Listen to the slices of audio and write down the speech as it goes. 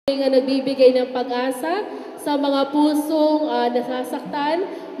nga nagbibigay ng pag-asa sa mga pusong nasasaktan,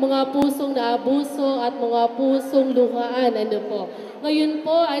 mga pusong naabuso at mga pusong luhaan. Ano po? Ngayon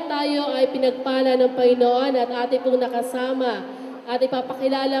po ay tayo ay pinagpala ng Panginoon at ating pong nakasama at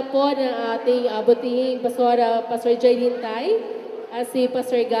ipapakilala po ng ating butihing Pastor Jay Hintay at si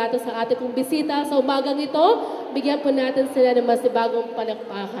Pastor Gato sa ating pong bisita sa umagang ito. Bigyan po natin sila ng mas bagong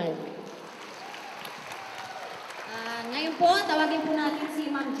palakpakan. Ngayon po, tawagin po natin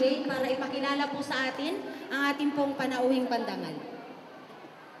si Ma'am Jade para ipakilala po sa atin ang ating pong panauhing pandangal.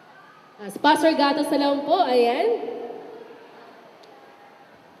 Pastor Gato Salam po, ayan.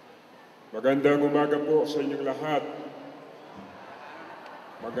 Magandang umaga po sa inyong lahat.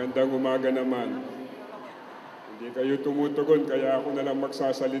 Magandang umaga naman. Hindi kayo tumutugon, kaya ako na lang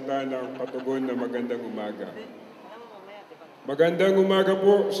magsasalita ng patugon na magandang umaga. Magandang umaga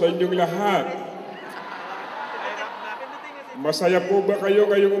po sa inyong lahat. Masaya po ba kayo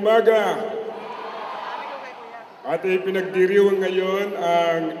ngayong umaga? At ipinagdiriwang ngayon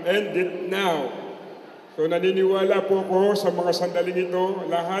ang End It Now. So naniniwala po ko sa mga sandaling ito,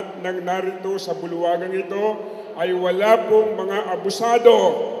 lahat ng narito sa bulwagang ito ay wala pong mga abusado.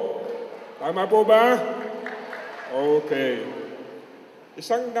 Tama po ba? Okay.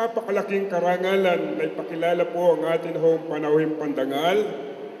 Isang napakalaking karangalan na ipakilala po ang atin hong panauhing pandangal.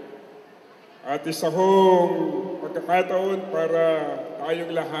 At isa hong pagkakataon para tayong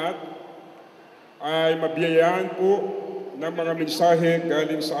lahat ay mabiyayaan po ng mga mensahe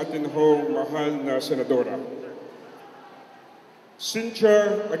galing sa atin hong mahal na senadora.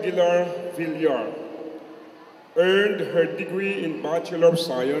 Cynthia Villar earned her degree in Bachelor of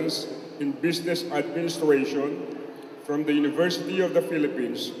Science in Business Administration from the University of the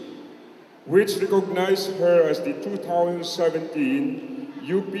Philippines, which recognized her as the 2017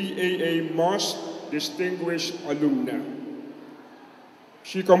 UPAA Most Distinguished Alumna.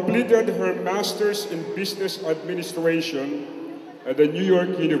 She completed her Master's in Business Administration at the New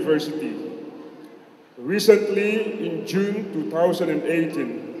York University. Recently, in June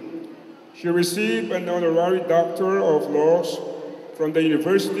 2018, she received an honorary Doctor of Laws from the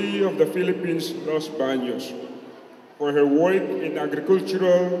University of the Philippines, Los Baños, for her work in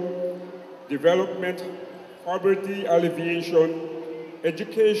agricultural development, poverty alleviation,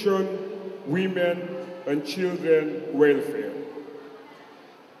 education, women, and children welfare.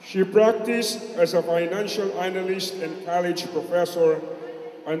 She practiced as a financial analyst and college professor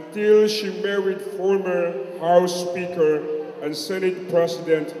until she married former House Speaker and Senate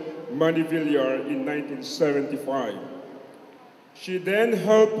President Manny Villar in 1975. She then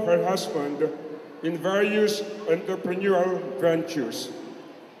helped her husband in various entrepreneurial ventures,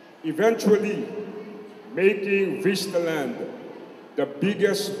 eventually making Vista Land the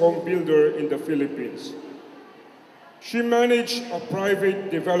biggest home builder in the Philippines. She managed a private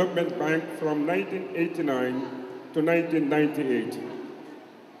development bank from 1989 to 1998.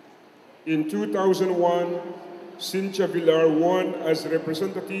 In 2001, Cynthia Villar won as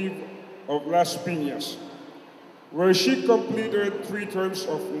representative of Las Piñas, where she completed 3 terms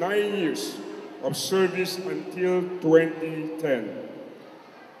of 9 years of service until 2010.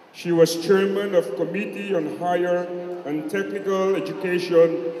 She was chairman of Committee on Higher and Technical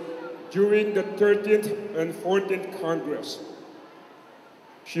Education during the 13th and 14th Congress.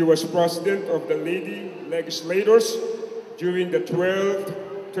 She was president of the Lady Legislators during the 12th,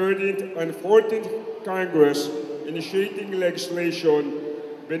 13th, and 14th Congress, initiating legislation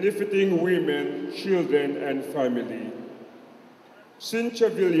benefiting women, children, and family. Cynthia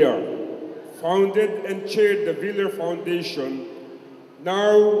Villar founded and chaired the Villar Foundation,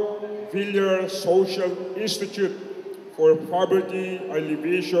 now Villar Social Institute for Poverty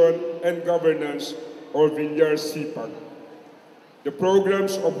Alleviation and Governance, or Villar CPAG. The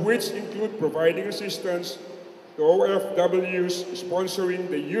programs of which include providing assistance to OFWs, sponsoring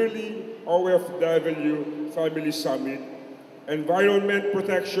the yearly OFW Family Summit, environment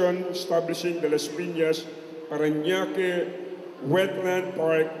protection, establishing the Las Piñas, Parañaque Wetland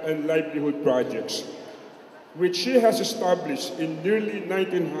Park and Livelihood Projects, which she has established in nearly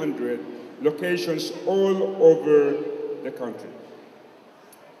 1,900 locations all over the country.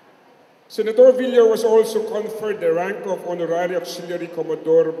 Senator Villar was also conferred the rank of Honorary Auxiliary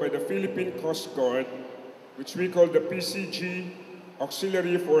Commodore by the Philippine Coast Guard, which we call the PCG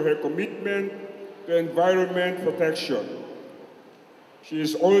Auxiliary, for her commitment to environment protection. She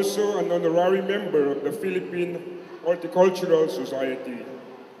is also an honorary member of the Philippine Horticultural Society.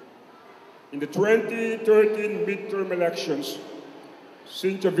 In the 2013 midterm elections,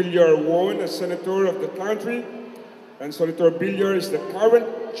 Cynthia Villar won as Senator of the country, and Senator Villar is the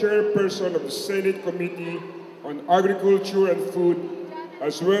current chairperson of the Senate Committee on Agriculture and Food,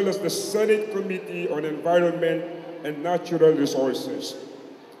 as well as the Senate Committee on Environment and Natural Resources.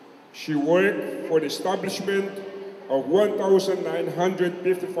 She worked for the establishment of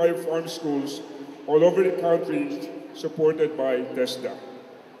 1,955 farm schools all over the country, supported by TESDA.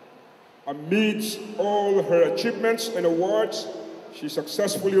 Amidst all her achievements and awards, she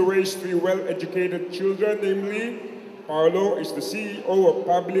successfully raised 3 well-educated children, namely, Paolo is the CEO of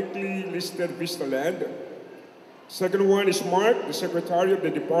publicly listed Vista Land. Second one is Mark, the Secretary of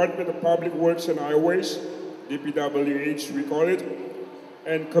the Department of Public Works and Highways, DPWH we call it.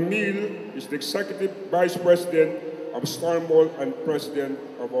 And Camille is the Executive Vice President of Star Mall and President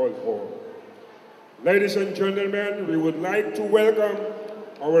of All Home. Ladies and gentlemen, we would like to welcome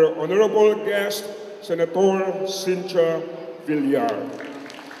our honorable guest, Senator Cynthia Villar.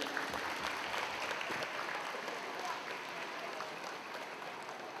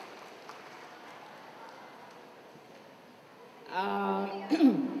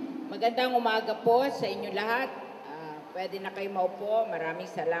 Magandang umaga po sa inyo lahat. Pwede na kayo maupo. Maraming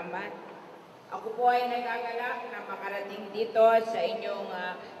salamat. Ako po ay nagagalak na makarating dito sa inyong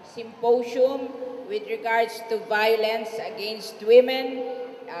symposium with regards to violence against women,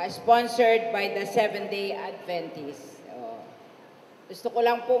 sponsored by the Seventh-day Adventists. Gusto ko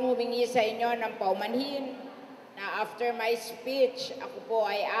lang pong humingi sa inyo ng paumanhin na after my speech, ako po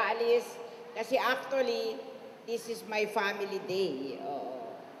ay aalis kasi actually, this is my family day.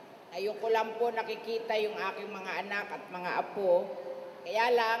 Ngayon ko lang po nakikita yung aking mga anak at mga apo.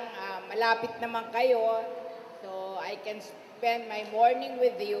 Kaya lang, malapit naman kayo, so I can spend my morning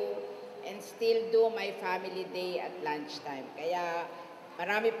with you and still do my family day at lunchtime. Kaya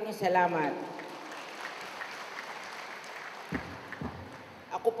marami pong salamat.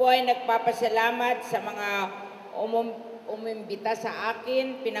 Ako po ay nagpapasalamat sa mga umimbita sa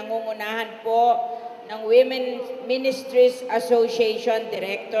akin, pinangungunahan po ng Women Ministries Association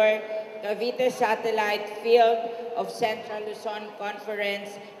Director, Cavite Satellite Field of Central Luzon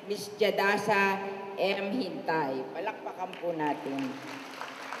Conference, Ms. Jadasa M. Hintay. Palakpakan po natin.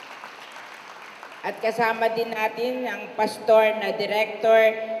 At kasama din natin ang pastor na director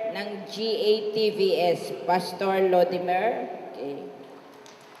ng GATVS, Pastor Lodimer. Okay.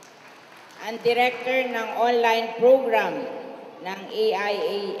 Ang director ng online program ng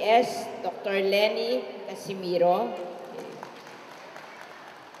AIAS, Dr. Lenny Casimiro.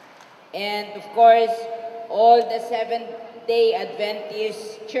 And of course, all the Seventh-day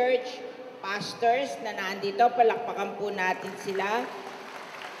Adventist Church pastors na nandito, palakpakan po natin sila.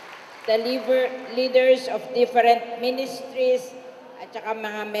 The leaders of different ministries at saka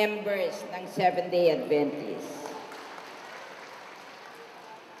mga members ng Seventh-day Adventists.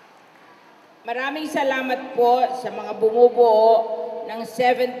 Maraming salamat po sa mga bumubuo ng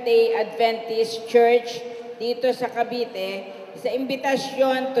Seventh-day Adventist Church dito sa Cavite sa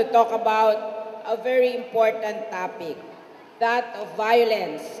imbitasyon to talk about a very important topic, that of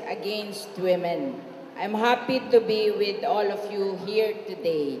violence against women. I'm happy to be with all of you here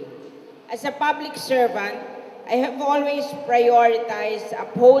today. As a public servant, I have always prioritized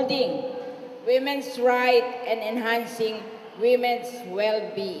upholding women's rights and enhancing women's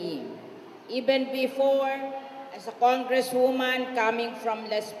well-being. Even before, as a congresswoman coming from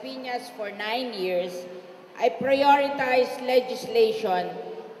Las Piñas for 9 years, I prioritized legislation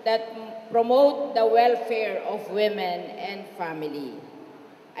that promote the welfare of women and family.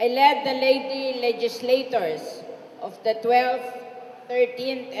 I led the lady legislators of the 12th,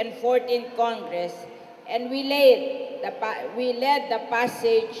 13th, and 14th Congress, and we led the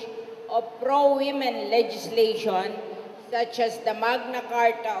passage of pro-women legislation such as the Magna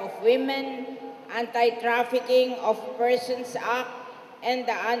Carta of Women, Anti-Trafficking of Persons Act, and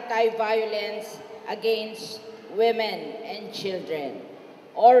the Anti-Violence Against Women and Children,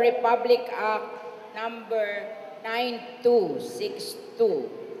 or Republic Act number 9262.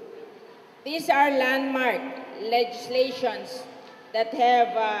 These are landmark legislations that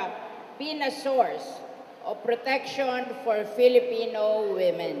have been a source of protection for Filipino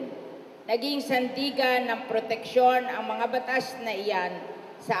women. Naging sandigan ng proteksyon ang mga batas na iyan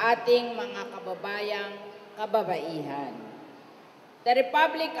sa ating mga kababayang kababaihan. The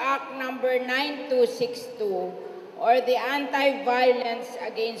Republic Act number 9262 or the Anti-Violence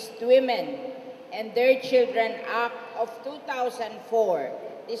Against Women and Their Children Act of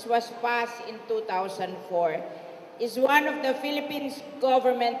 2004, this was passed in 2004, is one of the Philippines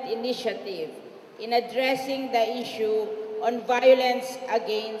government initiative in addressing the issue on violence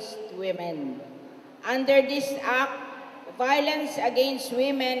against women. Under this act, violence against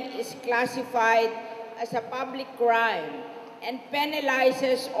women is classified as a public crime and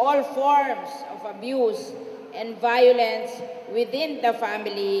penalizes all forms of abuse and violence within the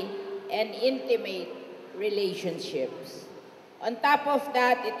family and intimate relationships. On top of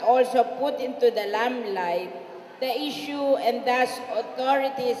that, it also put into the limelight the issue, and thus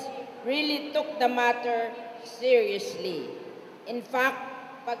authorities really took the matter seriously. In fact,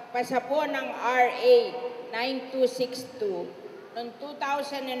 pagpasa po ng RA 9262 noong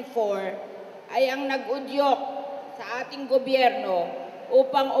 2004 ay ang nag-udyok sa ating gobyerno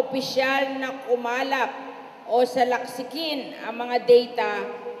upang opisyal na kumalap o salaksikin ang mga data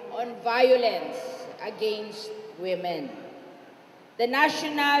on violence against women. The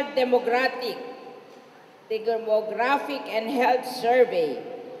National Demographic and Health Survey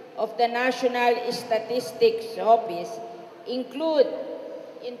of the National Statistics Office include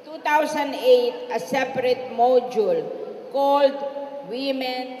in 2008 a separate module called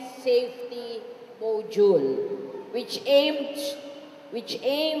Women's Safety Module, which aimed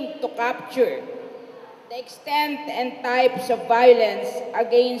to capture the extent and types of violence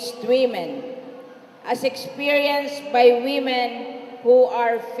against women as experienced by women who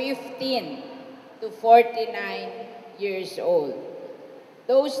are 15 to 49 years old.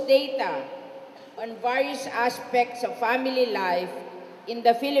 Those data on various aspects of family life in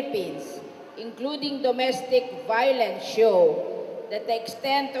the Philippines, including domestic violence, show that the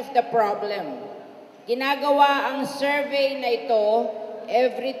extent of the problem. Ginagawa ang survey na ito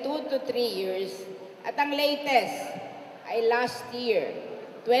every 2 to 3 years at ang latest ay last year,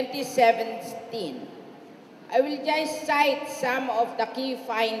 2017. I will just cite some of the key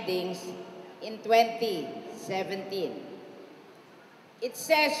findings in 2017. It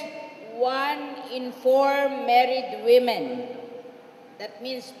says 1 in 4 married women, that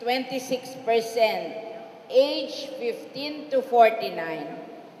means 26%, age 15 to 49,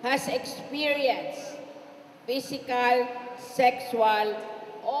 has experienced physical, sexual,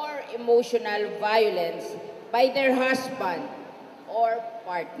 or emotional violence by their husband or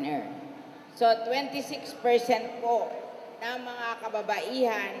partner. So 26% po ng mga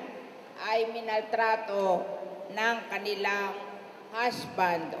kababaihan ay minaltrato ng kanilang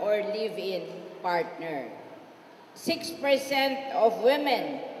husband or live-in partner. 6% of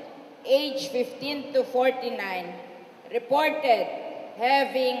women age 15 to 49 reported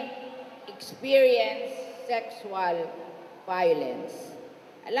having experienced sexual violence.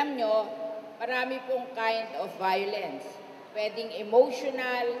 Alam nyo, marami pong kind of violence. Pwedeng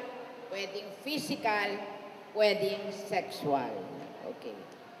emotional, pwedeng physical, pwedeng sexual. Okay.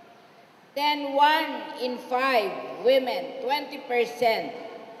 Then 1 in 5 women, 20%.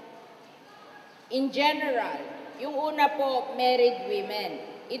 In general, yung una po, married women.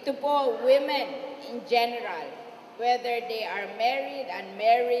 Ito po, women in general, whether they are married,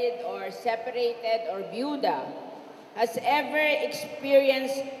 unmarried, or separated, or byuda, has ever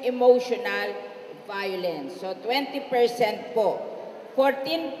experienced emotional violence. So 20% po.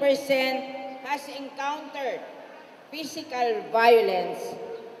 14% has encountered physical violence,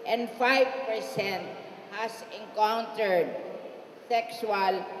 and 5% has encountered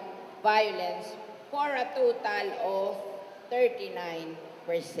sexual violence, for a total of 39%.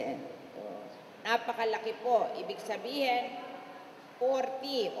 So, napakalaki po. Ibig sabihin,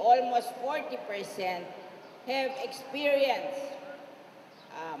 40, almost 40% have experienced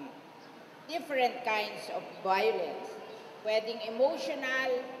different kinds of violence. Pwedeng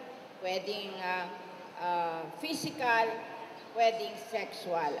emotional, pwedeng physical, pwedeng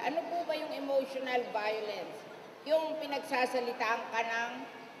sexual. Ano po ba yung emotional violence? Yung pinagsasalitaan ka ng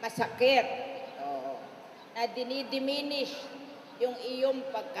masakit, na dinidiminish yung iyong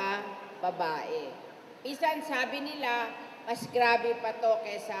pagka-babae. Minsan sabi nila, mas grabe pa to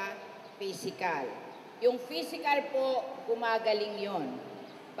kesa physical. Yung physical po, gumagaling yon.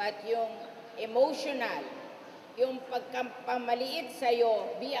 But yung emotional, yung pagpamaliit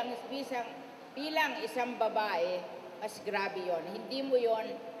sa'yo bilang isang babae, mas grabe yon. Hindi mo yon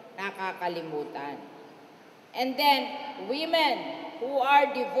nakakalimutan. And then, women who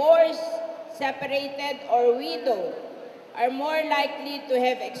are divorced, separated, or widowed are more likely to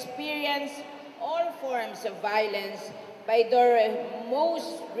have experienced all forms of violence by their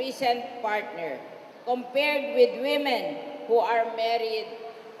most recent partner, compared with women who are married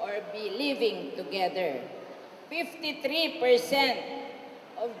or be living together. 53%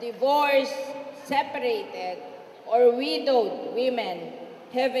 of divorced, separated, or widowed women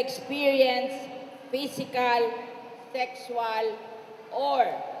have experienced physical, sexual, or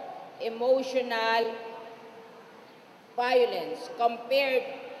emotional violence, compared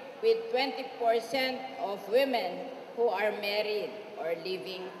with 20% of women who are married or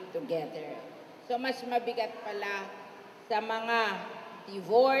living together. So mas mabigat pala sa mga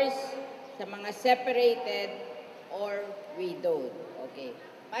divorce, sa mga separated or widowed. Okay.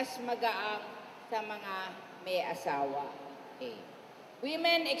 Mas magaang sa mga may asawa. Okay.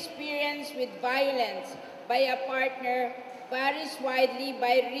 Women experience with violence by a partner varies widely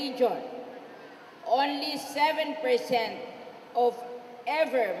by region. Only 7% of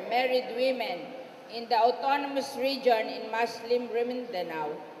ever married women in the autonomous region in Muslim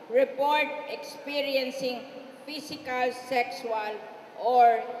Mindanao report experiencing physical, sexual,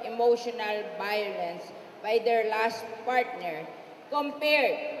 or emotional violence by their last partner,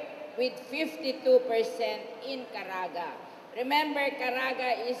 compared with 52% in Caraga. Remember,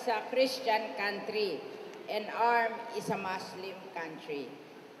 Caraga is a Christian country and ARM is a Muslim country.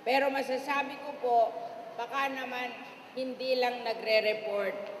 Pero masasabi ko po, baka naman hindi lang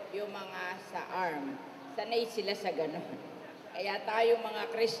nagre-report yung mga sa ARM. Sanay sila sa ganun. Kaya tayo mga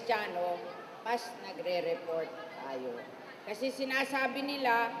Kristiyano, mas nagre-report tayo. Kasi sinasabi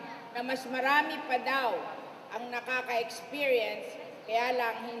nila na mas marami pa daw ang nakaka-experience, kaya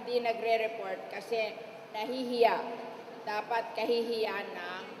lang hindi nagre-report kasi nahihiya. Dapat kahihiyan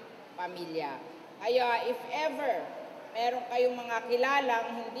ng pamilya. Kaya if ever meron kayong mga kilalang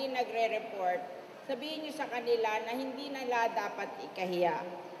hindi nagre-report, sabihin niyo sa kanila na hindi nila dapat ikahiya.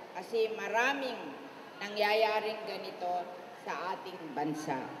 Kasi maraming nangyayaring ganito sa ating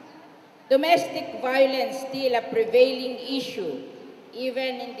bansa. Domestic violence still a prevailing issue,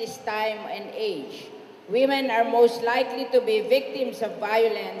 even in this time and age. Women are most likely to be victims of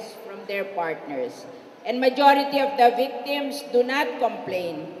violence from their partners. And majority of the victims do not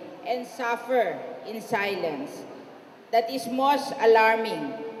complain and suffer in silence. That is most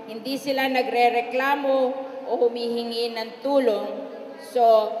alarming. Hindi sila nagrereklamo o humihingi ng tulong.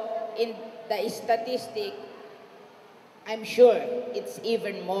 So, in the statistic, I'm sure it's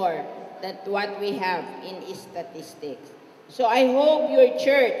even more than what we have in statistics. So I hope your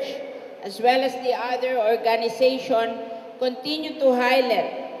church, as well as the other organization, continue to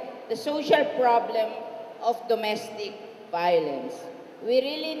highlight the social problem of domestic violence. We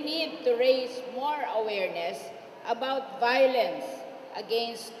really need to raise more awareness about violence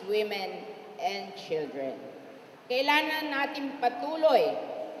against women and children. Kailangan natin patuloy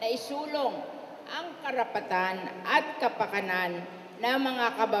na isulong ang karapatan at kapakanan ng mga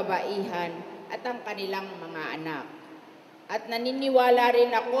kababaihan at ang kanilang mga anak. At naniniwala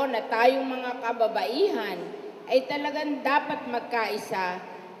rin ako na tayong mga kababaihan ay talagang dapat magkaisa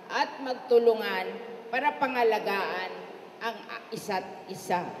at magtulungan para pangalagaan ang isa't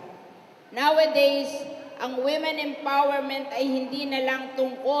isa. Nowadays, ang women empowerment ay hindi na lang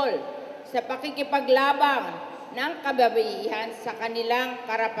tungkol sa pakikipaglabang ng kababaihan sa kanilang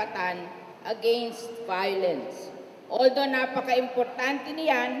karapatan against violence. Although napaka-importante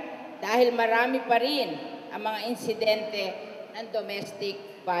niyan dahil marami pa rin ang mga insidente ng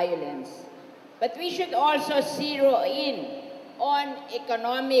domestic violence. But we should also zero in on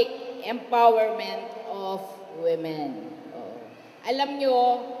economic empowerment of women. Alam nyo,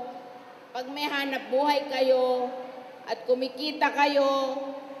 pag may hanap buhay kayo at kumikita kayo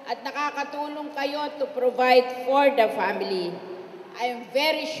at nakakatulong kayo to provide for the family, I am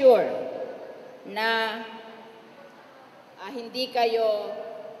very sure na hindi kayo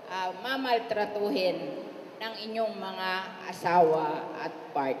mamaltratuhin ng inyong mga asawa at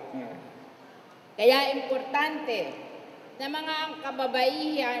partner. Kaya importante na mga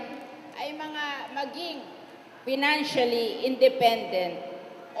kababaihan ay maging financially independent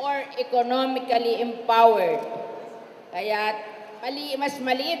or economically empowered. Kaya mas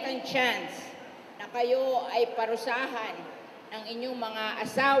maliit ang chance na kayo ay parusahan ng inyong mga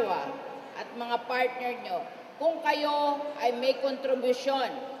asawa at mga partner nyo kung kayo ay may kontribusyon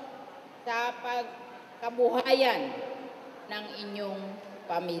sa pagkabuhayan ng inyong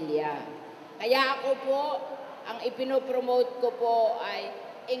pamilya. Kaya ako po, ang ipinopromote ko po ay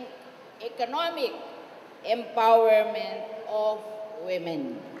economic empowerment of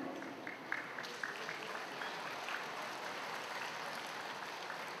women.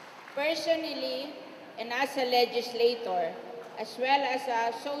 Personally, and as a legislator, as well as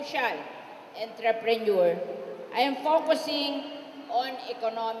a social entrepreneur, I am focusing on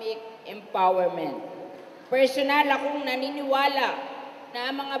economic empowerment. Personal akong naniniwala na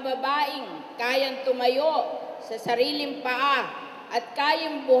ang mga babaeng kayang tumayo sa sariling paa at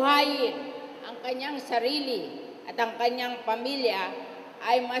kayang buhayin ang kanyang sarili at ang kanyang pamilya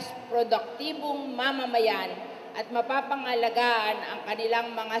ay mas produktibong mamamayan at mapapangalagaan ang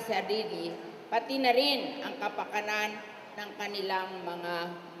kanilang mga sarili, pati na rin ang kapakanan ng kanilang mga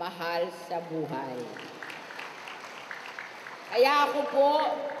mahal sa buhay. Kaya ako po,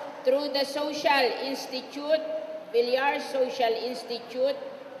 through the Social Institute, Villar Social Institute,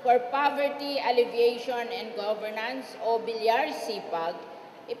 for Poverty Alleviation and Governance o Villar Sipag,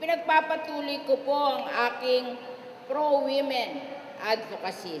 ipinagpapatuloy ko po ang aking pro-women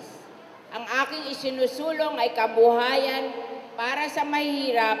advocacies. Ang aking isinusulong ay kabuhayan para sa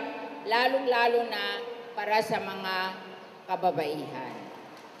mahihirap, lalong-lalo na para sa mga kababaihan.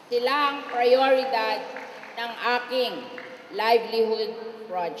 Sila ang prioridad ng aking livelihood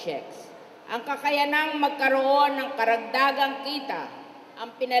projects. Ang kakayanang magkaroon ng karagdagang kita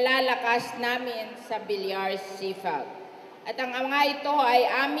ang pinalalakas namin sa Villar Sipag. At ang mga ito ay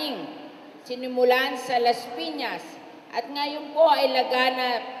aming sinimulan sa Las Piñas at ngayon po ay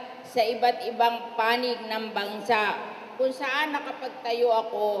laganap sa iba't ibang panig ng bansa kung saan nakapagtayo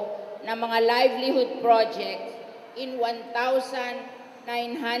ako ng mga livelihood projects in 1,930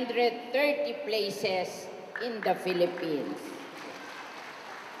 places in the Philippines.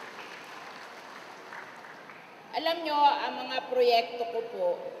 Alam nyo, ang mga proyekto ko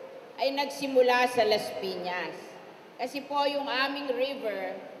po ay nagsimula sa Las Piñas. Kasi po yung aming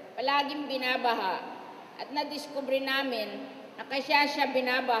river, palaging binabaha. At nadiskubre namin na kaya siya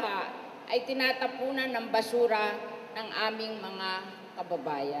binabaha ay tinatapunan ng basura ng aming mga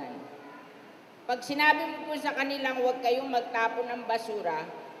kababayan. Pag sinabi mo po sa kanilang huwag kayong magtapon ng basura,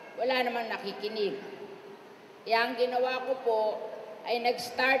 wala namang nakikinig. Kaya ang ginawa ko po ay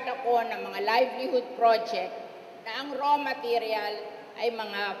nag-start ako ng mga livelihood project na ang raw material ay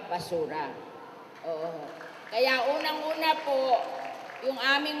mga basura. Oo. Kaya unang-una po, yung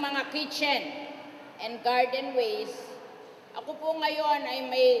aming mga kitchen and garden waste, ako po ngayon ay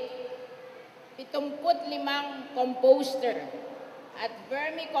may 75 composter at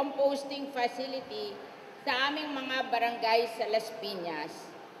vermicomposting facility sa aming mga barangay sa Las Piñas.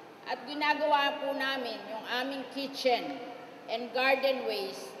 At ginagawa po namin yung aming kitchen and garden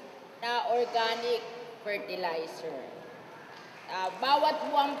waste na organic fertilizer. Bawat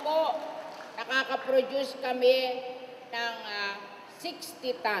buwan po, nakaka-produce kami ng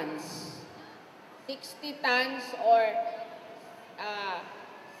 60 tons. 60 tons or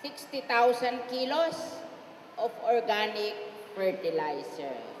 60,000 kilos of organic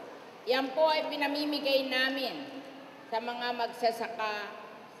fertilizer. Yan po ay pinamimigay namin sa mga magsasaka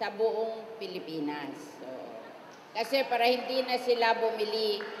sa buong Pilipinas. So, kasi para hindi na sila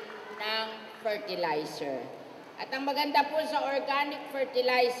bumili ng fertilizer. At ang maganda po sa organic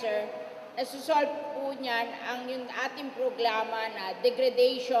fertilizer, nasusolve po niyan ang yung ating programa na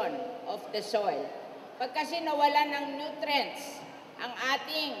degradation of the soil. Pag kasi nawala ng nutrients ang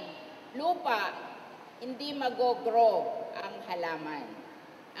ating lupa, hindi mag-grow ang halaman.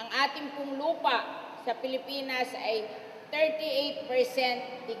 Ang ating pong lupa sa Pilipinas ay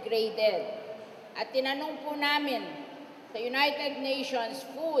 38% degraded. At tinanong po namin sa United Nations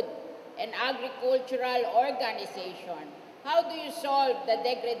Food and Agricultural Organization, how do you solve the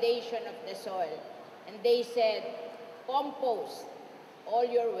degradation of the soil? And they said, compost all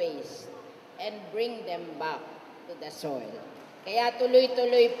your waste and bring them back to the soil. Kaya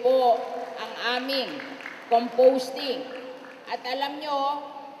tuloy-tuloy po ang aming composting. At alam nyo,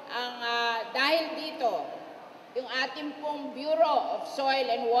 dahil dito, yung ating pong Bureau of Soil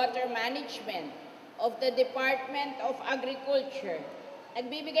and Water Management of the Department of Agriculture,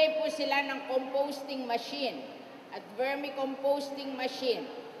 nagbibigay po sila ng composting machine at vermicomposting machine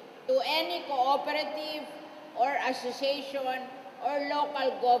to any cooperative or association or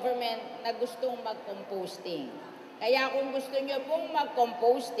local government na gustong mag-composting. Kaya kung gusto nyo pong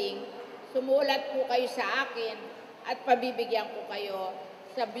mag-composting, sumulat po kayo sa akin at pabibigyan ko kayo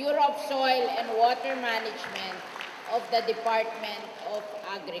sa Bureau of Soil and Water Management of the Department of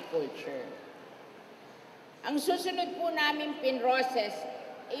Agriculture. Ang susunod po namin pinrocess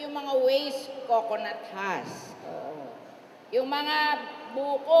ay yung mga waste coconut husk. Yung mga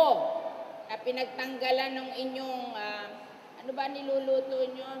buko na pinagtanggalan ng inyong, ano ba niluluto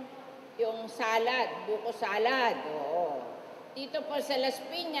nyo? Yung salad, buko salad. Oo. Dito po sa Las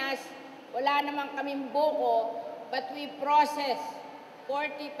Piñas, wala naman kaming buko, but we process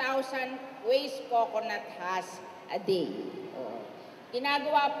 40,000 waste coconut husk a day. Oo.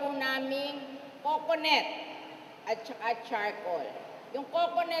 Ginagawa po namin coconut at saka charcoal. Yung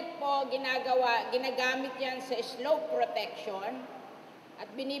coconut po, ginagamit yan sa slope protection at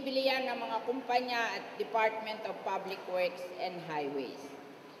binibili yan ng mga kumpanya at Department of Public Works and Highways.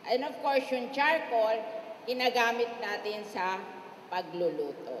 And of course, yung charcoal, ginagamit natin sa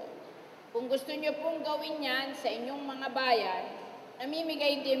pagluluto. Kung gusto nyo pong gawin yan sa inyong mga bayan,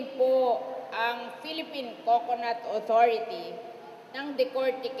 namimigay din po ang Philippine Coconut Authority ng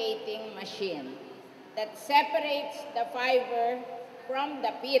decorticating machine that separates the fiber from the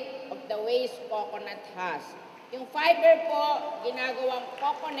pit of the waste coconut husk Yung fiber po, ginagawang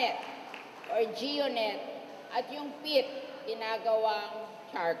coconut or geonet, at yung peat, ginagawang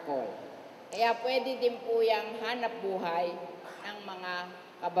charcoal. Kaya pwede din po yung hanap buhay ng mga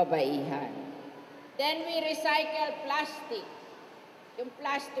kababaihan. Then we recycle plastic. Yung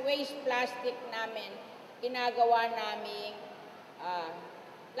waste plastic namin, ginagawa naming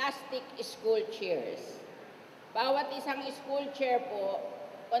plastic school chairs. Bawat isang school chair po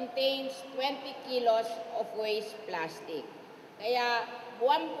contains 20 kilos of waste plastic. Kaya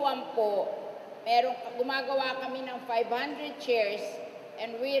buwan-buwan po, gumagawa kami ng 500 chairs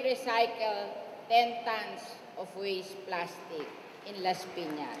and we recycle 10 tons of waste plastic in Las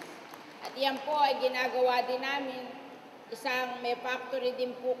Piñas. At yan po ay ginagawa din namin. May factory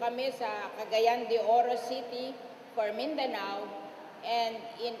din po kami sa Cagayan de Oro City for Mindanao and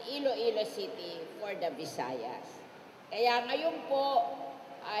in Iloilo City for the Visayas. Kaya ngayon po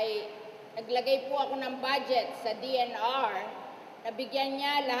ay naglagay po ako ng budget sa DNR na bigyan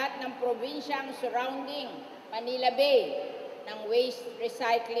niya lahat ng probinsyang surrounding Manila Bay ng waste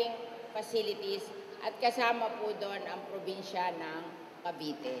recycling facilities at kasama po doon ang probinsya ng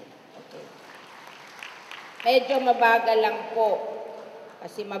Cavite. Okay. Medyo mabagal lang po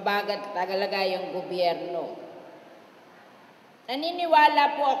kasi mabagal talaga yung gobyerno.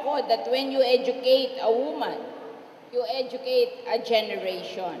 Naniniwala po ako that when you educate a woman, you educate a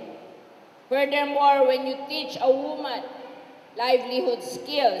generation. Furthermore, when you teach a woman livelihood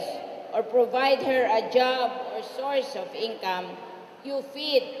skills or provide her a job or source of income, you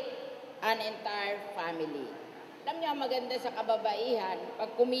feed an entire family. Alam niyo, maganda sa kababaihan,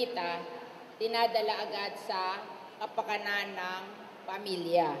 pag kumita, dinadala agad sa kapakanan ng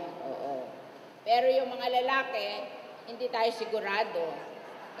pamilya. Oo. Pero yung mga lalaki, hindi tayo sigurado.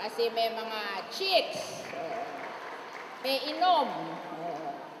 Kasi may mga chicks, may inom,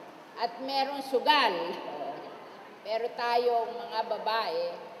 at merong sugal. Pero tayong mga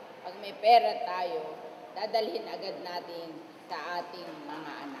babae, pag may pera tayo, dadalhin agad natin sa ating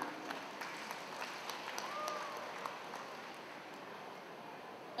mga anak.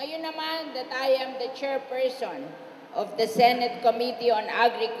 Ngayon naman that I am the chairperson of the Senate Committee on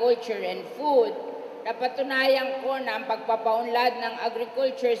Agriculture and Food, napatunayan ko na ang pagpapaunlad ng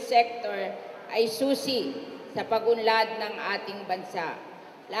agriculture sector ay susi sa pagunlad ng ating bansa.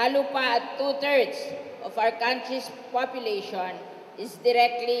 Lalo pa at 2/3 of our country's population is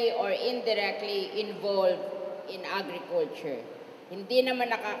directly or indirectly involved in agriculture. Hindi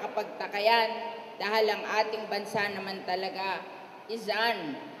naman nakakapagtaka yan dahil ang ating bansa naman talaga is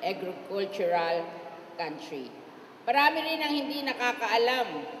an agricultural country. Marami rin ang hindi nakakaalam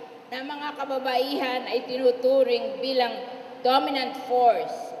na mga kababaihan ay tinuturing bilang dominant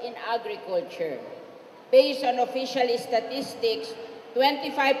force in agriculture. Based on official statistics,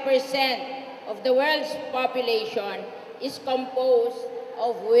 25% of the world's population is composed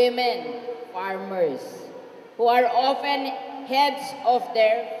of women farmers who are often heads of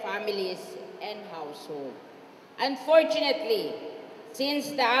their families and household. Unfortunately,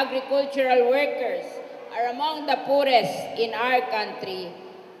 since the agricultural workers are among the poorest in our country,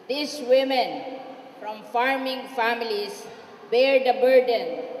 these women from farming families bear the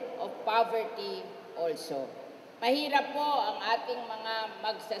burden of poverty also. Mahirap po ang ating mga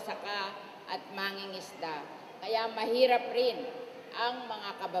magsasaka at mangingisda, kaya mahirap rin ang mga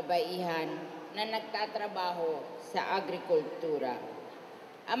kababaihan na nagtatrabaho sa agrikultura.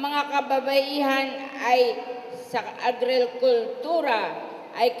 Ang mga kababaihan ay sa agrikultura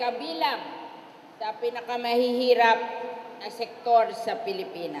ay kabilang sa pinakamahihirap na sektor sa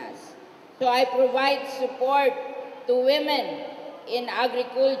Pilipinas. So I provide support to women in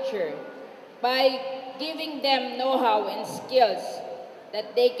agriculture by giving them know-how and skills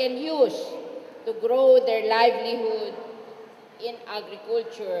that they can use to grow their livelihood in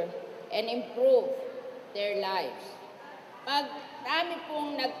agriculture and improve their lives. Marami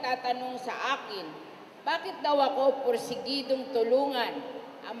pong nagtatanong sa akin, bakit daw ako porsigidong tulungan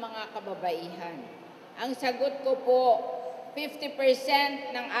ang mga kababaihan? Ang sagot ko po, 50%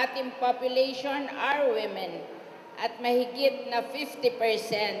 ng ating population are women at mahigit na 50%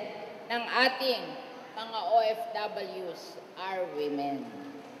 ng ating mga OFWs are women.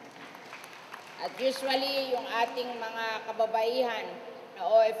 At usually, yung ating mga kababaihan na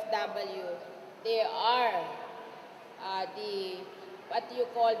OFW, they are what you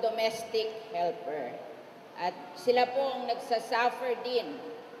call domestic helper. At sila po ang nagsasuffer din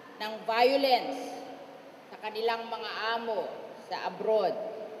ng violence sa kanilang mga amo sa abroad,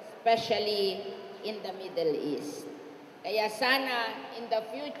 especially in the Middle East. Kaya sana in the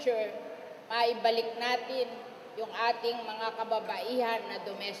future, maibalik natin yung ating mga kababaihan na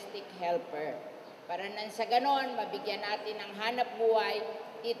domestic helper para nang sa ganon, mabigyan natin ng hanap buhay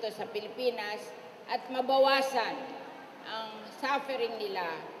dito sa Pilipinas at mabawasan ang suffering nila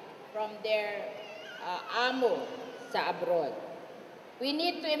from their amo sa abroad. We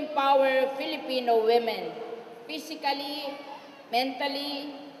need to empower Filipino women physically,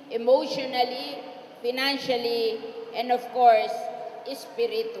 mentally, emotionally, financially, and of course,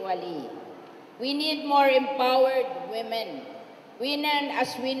 spiritually. We need more empowered women. Women,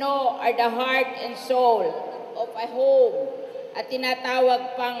 as we know, are the heart and soul of a home at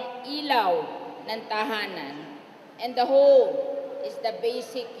tinatawag pang ilaw ng tahanan. And the home is the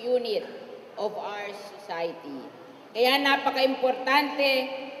basic unit of our society. Kaya napaka-importante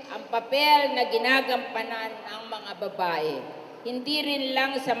ang papel na ginagampanan ng mga babae. Hindi rin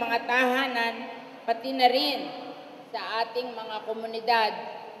lang sa mga tahanan, pati na rin sa ating mga komunidad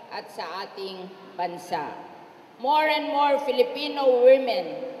at sa ating bansa. More and more Filipino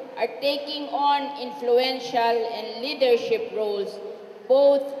women are taking on influential and leadership roles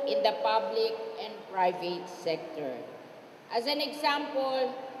both in the public and private sector. As an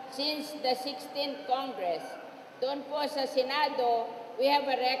example, since the 16th Congress, doon po sa Senado, we have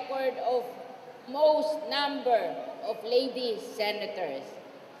a record of most number of lady senators,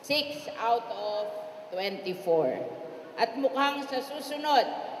 6 out of 24. At mukhang sa susunod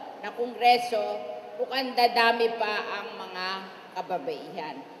na Kongreso, mukhang dadami pa ang mga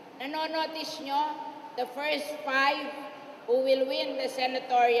kababaihan. Nanonotice nyo, the first 5 who will win the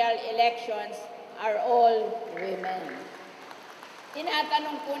senatorial elections are all women.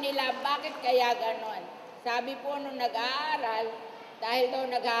 Tinatanong po nila, bakit kaya ganon? Sabi po nung nag-aaral, dahil daw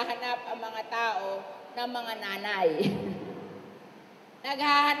naghahanap ang mga tao ng mga nanay.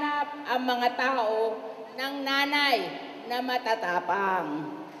 Naghahanap ang mga tao ng nanay na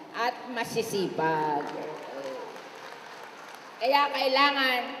matatapang at masisipag. Kaya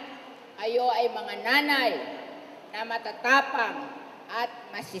kailangan kayo ay mga nanay na matatapang at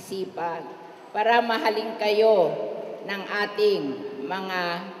masisipag para mahalin kayo ng ating mga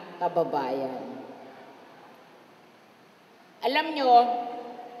kababayan. Alam nyo,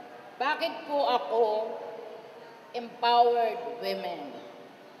 bakit po ako empowered women?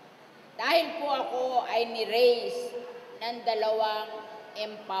 Dahil po ako ay ni-raise ng 2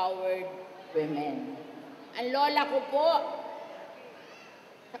 empowered women. Ang lola ko po,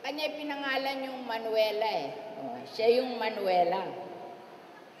 sa kanya pinangalan yung Manuela siya yung Manuela.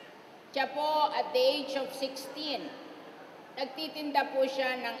 Siya po, at the age of 16, nagtitinda po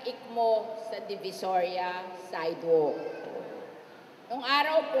siya ng ikmo sa Divisoria sidewalk. Nung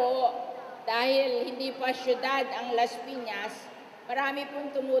araw po, dahil hindi pa syudad ang Las Piñas, marami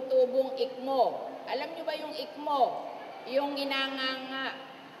pong tumutubong ikmo. Alam niyo ba yung ikmo? Yung ginanganga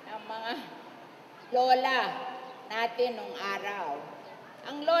ng mga lola natin nung araw.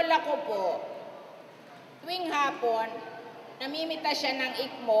 Ang lola ko po, tuwing hapon, namimita siya ng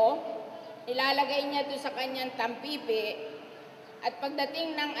ikmo, nilalagay niya doon sa kanyang tampipi, at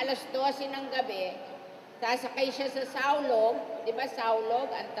pagdating ng alas 12 ng gabi, sasakay siya sa Saulog, di ba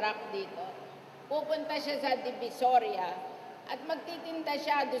Saulog, ang truck dito, pupunta siya sa Divisoria, at magtitinda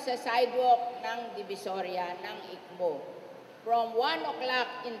siya doon sa sidewalk ng Divisoria ng ikmo. From 1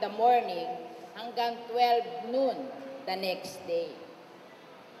 o'clock in the morning hanggang 12 noon the next day.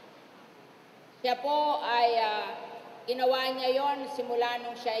 Siya po ay ginawa niya yon simula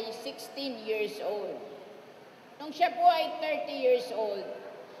nung siya ay 16 years old. Nung siya po ay 30 years old,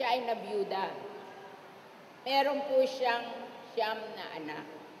 siya ay nabiyuda. Meron po siyang 9 na anak.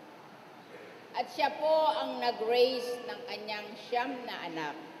 At siya po ang nag-raise ng kanyang 9 na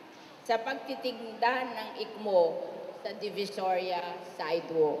anak sa pagtitinda ng ikmo sa Divisoria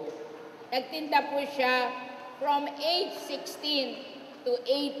sidewalk. Nagtinda po siya from age 16 to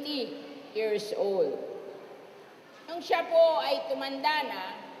 80 years old. Nung siya po ay tumanda na,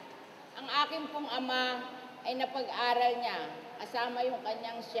 ang aking pong ama ay napag-aral niya kasama yung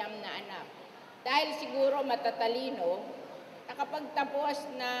kanyang 9 na anak. Dahil siguro matatalino, nakapagtapos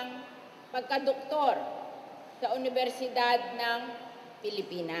ng pagkadoktor sa Universidad ng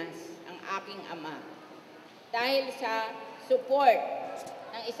Pilipinas, ang aking ama. Dahil sa support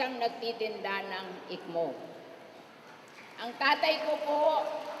ng isang nagtitinda ng ikmo. Ang tatay ko po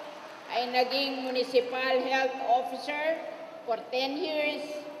ay naging municipal health officer for 10 years,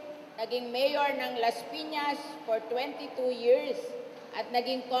 naging mayor ng Las Piñas for 22 years, at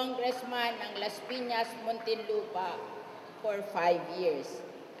naging congressman ng Las Piñas, Muntinlupa for 5 years.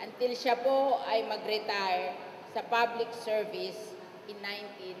 Until siya po ay mag-retire sa public service in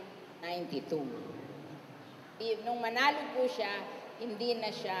 1992. Nung manalo po siya, hindi na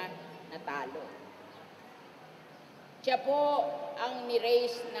siya natalo. Siya po ang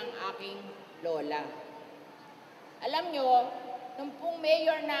ni-raise ng aking lola. Alam nyo, nung pong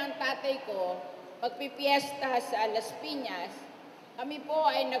mayor na ang tatay ko, magpipiesta sa Las Piñas, kami po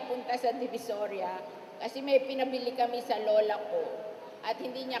ay nagpunta sa Divisoria kasi may pinabili kami sa lola ko at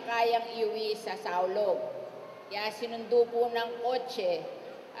hindi niya kayang iuwi sa Saulog. Kaya sinundo po ng kotse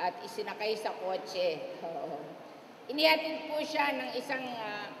at isinakay sa kotse. Inihatid po siya ng isang,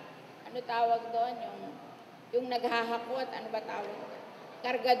 ano tawag doon, yung naghahakot, ano ba tawag?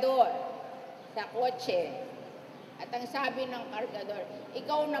 Kargador sa kotse. At ang sabi ng kargador,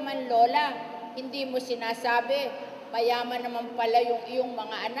 ikaw naman lola, hindi mo sinasabi, mayaman naman pala yung iyong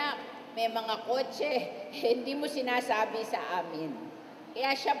mga anak, may mga kotse, hindi mo sinasabi sa amin.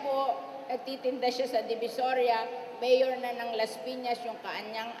 Kaya siya po, nagtitinda siya sa Divisoria, mayor na ng Las Piñas yung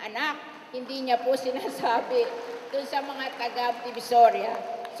kanyang anak, hindi niya po sinasabi dun sa mga taga-Divisoria.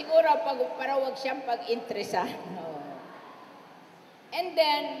 Siguro para wag siyang pag-interesan. And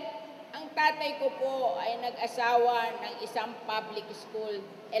then, ang tatay ko po ay nag-asawa ng isang public school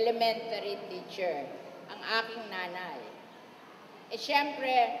elementary teacher, ang aking nanay.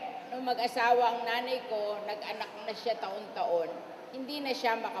 Siyempre, nung mag-asawa ang nanay ko, nag-anak na siya taon-taon, hindi na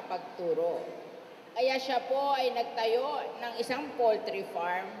siya makapagturo. Kaya siya po ay nagtayo ng isang poultry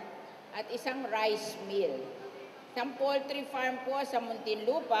farm at isang rice mill. Isang poultry farm po sa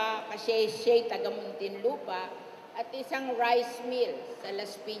Muntinlupa, kasi siya taga Muntinlupa, at isang rice mill sa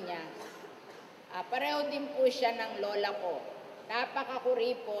Las Piñas. Pareho din po siya ng lola ko.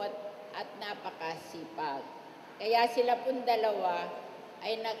 Napakakuripot at napakasipag. Kaya sila pong dalawa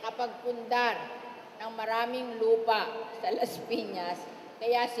ay nakapagpundar ng maraming lupa sa Las Piñas.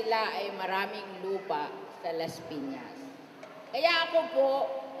 Kaya sila ay maraming lupa sa Las Piñas. Kaya ako po,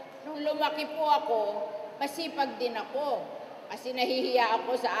 nung lumaki po ako, masipag din ako. Kasi nahihiya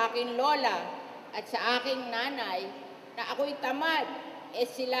ako sa aking lola at sa aking nanay na ako'y tamad.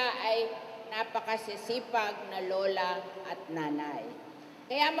 Sila ay napakasisipag na lola at nanay.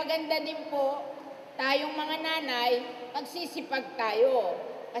 Kaya maganda din po, tayong mga nanay, magsisipag tayo.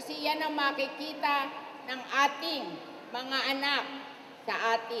 Kasi yan ang makikita ng ating mga anak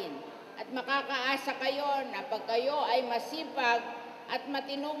sa atin. At makakaasa kayo na pag kayo ay masipag at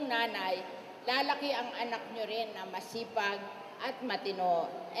matinong nanay, lalaki ang anak nyo rin na masipag at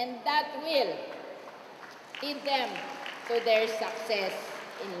matino. And that will lead them to their success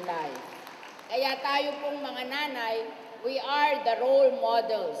in life. Kaya tayo pong mga nanay, we are the role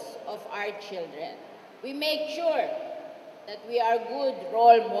models of our children. We make sure that we are good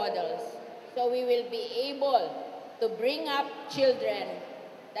role models so we will be able to bring up children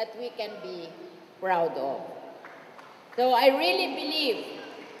that we can be proud of. So I really believe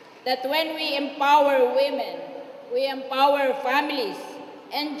that when we empower women, we empower families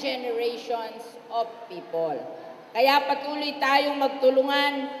and generations of people. Kaya patuloy tayong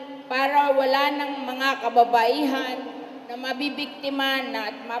magtulungan para wala ng mga kababaihan na mabibiktima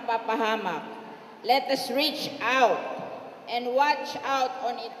na at mapapahamak. Let us reach out and watch out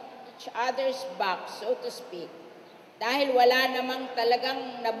on each other's back, so to speak. Dahil wala namang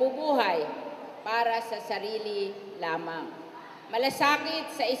talagang nabubuhay para sa sarili lamang. Malasakit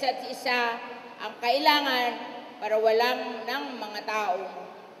sa isa't isa ang kailangan para walang ng mga taong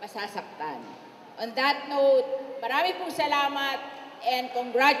masasaktan. On that note, marami pong salamat and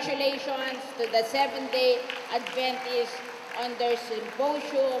congratulations to the Seventh-day Adventists on their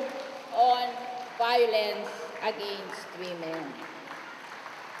symposium on violence against women.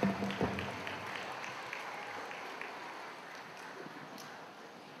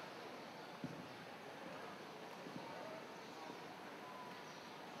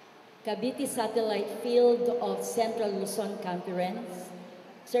 Cavite Satellite Field of Central Luzon Conference,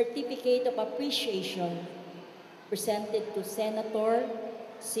 Certificate of Appreciation presented to Senator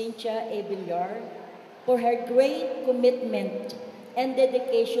Cynthia Villar for her great commitment and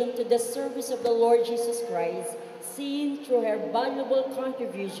dedication to the service of the Lord Jesus Christ, seen through her valuable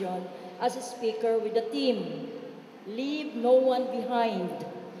contribution as a speaker with the theme, Leave No One Behind,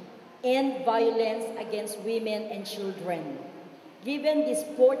 End Violence Against Women and Children. Given this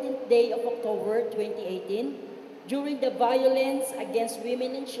 14th day of October 2018, during the Violence Against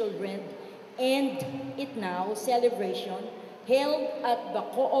Women and Children End It Now celebration held at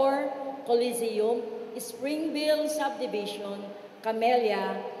Bacoor, Coliseum, Springville Subdivision,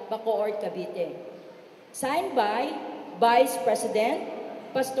 Camellia, Bacoor, Cavite. Signed by Vice President,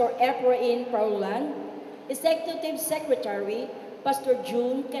 Pastor Efrain Paulan, Executive Secretary, Pastor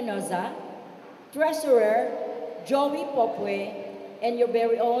June Canoza, Treasurer, Joey Popwe, and your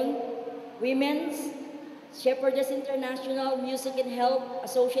very own Women's Shepherdess International Music and Health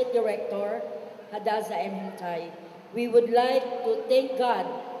Associate Director, Hadaza M. Hintay. We would like to thank God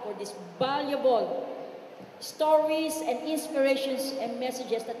for for these valuable stories and inspirations and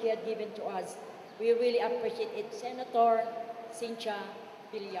messages that you have given to us. We really appreciate it, Senator Cynthia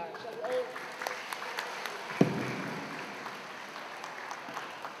Villar. So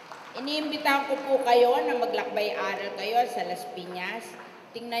Iniimbitahan ko po kayo na maglakbay-aral kayo sa Las Piñas.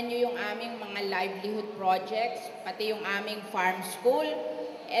 Tingnan nyo yung aming mga livelihood projects, pati yung aming farm school.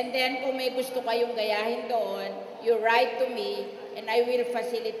 And then kung may gusto kayong gayahin doon, you write to me and I will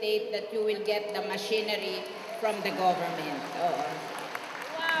facilitate that you will get the machinery from the government. Oo.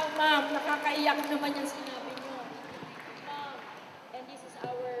 wow, ma'am, nakakaiyak naman yung sinabi niyo. Ma'am, and this is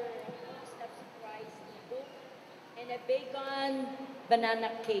our staff surprise book and a bacon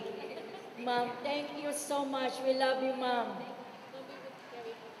banana cake. Ma'am, thank you so much. We love you, ma'am.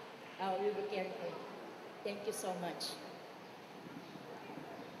 Oh, we will carry for you. Thank you so much.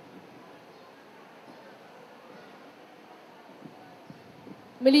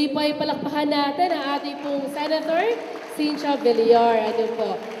 Muli po ay palakpakan natin ang ating pong Senator Cynthia Villar. Ano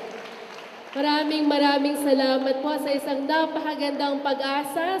po? Maraming salamat po sa isang napakagandang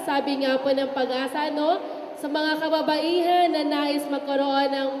pag-asa. Sabi nga po ng pag-asa, no? Sa mga kababaihan na nais magkaroon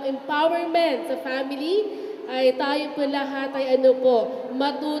ng empowerment sa family, ay tayo po lahat ay ano po,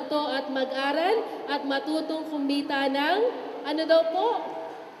 matuto at mag-aral at matutong kumita ng ano daw po?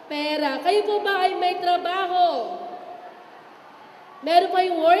 Pera. Kayo po ba ay may trabaho? Meron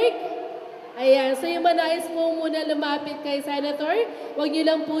kayong work? Ayan, so yung manais po muna lumapit kay Senator, huwag niyo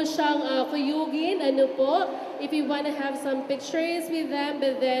lang po siyang kuyugin, ano po. If you want to have some pictures with them,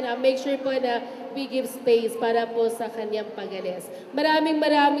 but then make sure po na we give space para po sa kanyang pag-alis. Maraming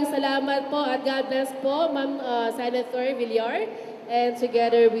salamat po at God bless po, Ma'am Senator Villar, and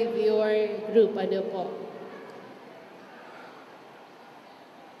together with your group, ano po.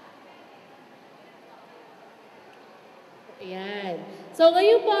 Ayan. So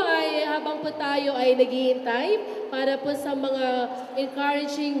ngayon po ay habang po tayo ay naghihintay para po sa mga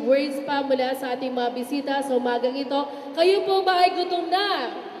encouraging words pa mula sa ating mga bisita sa umagang ito. Kayo po ba ay gutom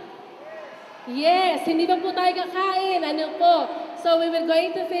na? Yes, hindi pa po tayo kakain. Ano po? So we will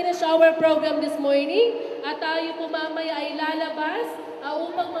going to finish our program this morning at tayo po mamaya ay lalabas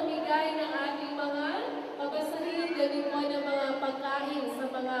upang mamigay ng ating mga pabasahin, gawin po ng mga pagkain sa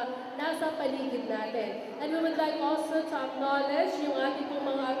mga nasa paligid natin. And we would like also to acknowledge yung ating pong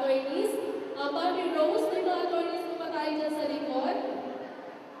mga attorneys. Bobby Rose, may mga attorneys po ba tayo dyan sa likod?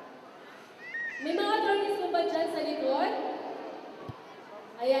 May mga attorneys po ba dyan sa likod?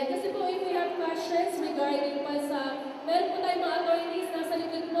 Ayan, kasi po if we have questions regarding pa sa, meron po tayong mga attorneys nasa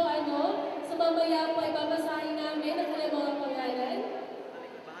likod po, ano, so mamaya po ay babasahin namin ang kanilang mga pangalan.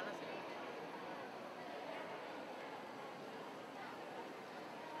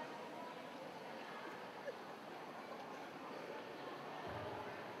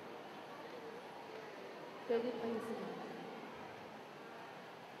 Pwede pa yung sila.